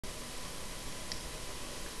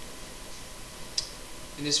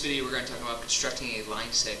In this video we're going to talk about constructing a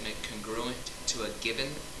line segment congruent to a given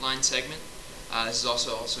line segment. This is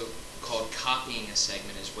also called copying a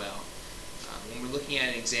segment as well. When we're looking at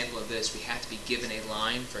an example of this, we have to be given a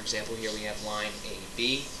line. For example, here we have line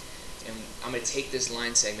AB, and I'm going to take this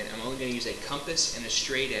line segment. I'm only going to use a compass and a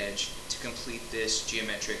straight edge to complete this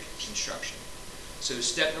geometric construction. So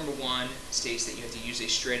step number one states that you have to use a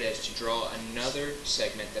straight edge to draw another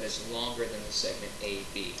segment that is longer than the segment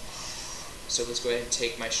AB. So let's go ahead and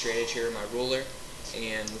take my straight edge here, my ruler,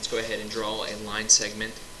 and let's go ahead and draw a line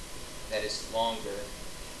segment that is longer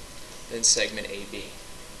than segment AB.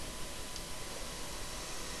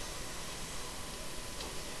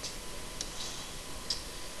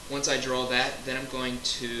 Once I draw that, then I'm going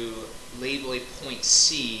to label a point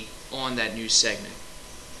C on that new segment.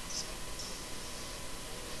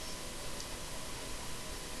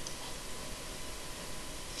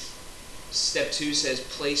 Step 2 says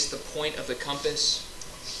place the point of the compass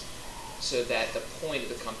so that the point of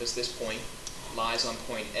the compass, this point, lies on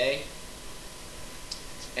point A,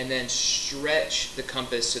 and then stretch the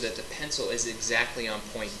compass so that the pencil is exactly on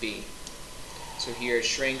point B. So here it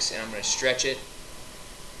shrinks, and I'm going to stretch it,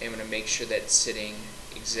 and I'm going to make sure that it's sitting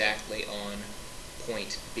exactly on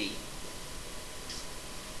point B.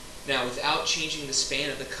 Now, without changing the span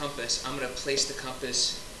of the compass, I'm going to place the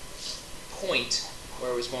compass point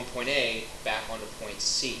where it was one point A back onto point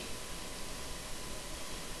C.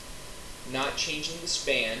 Not changing the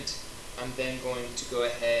span, I'm then going to go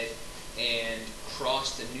ahead and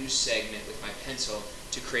cross the new segment with my pencil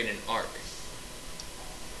to create an arc.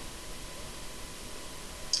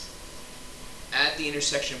 At the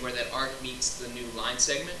intersection where that arc meets the new line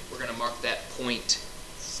segment, we're going to mark that point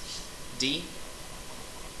D.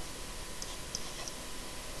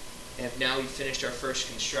 And now we've finished our first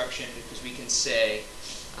construction, because we can say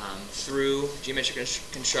through geometric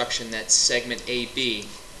construction that segment AB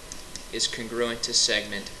is congruent to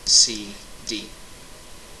segment CD.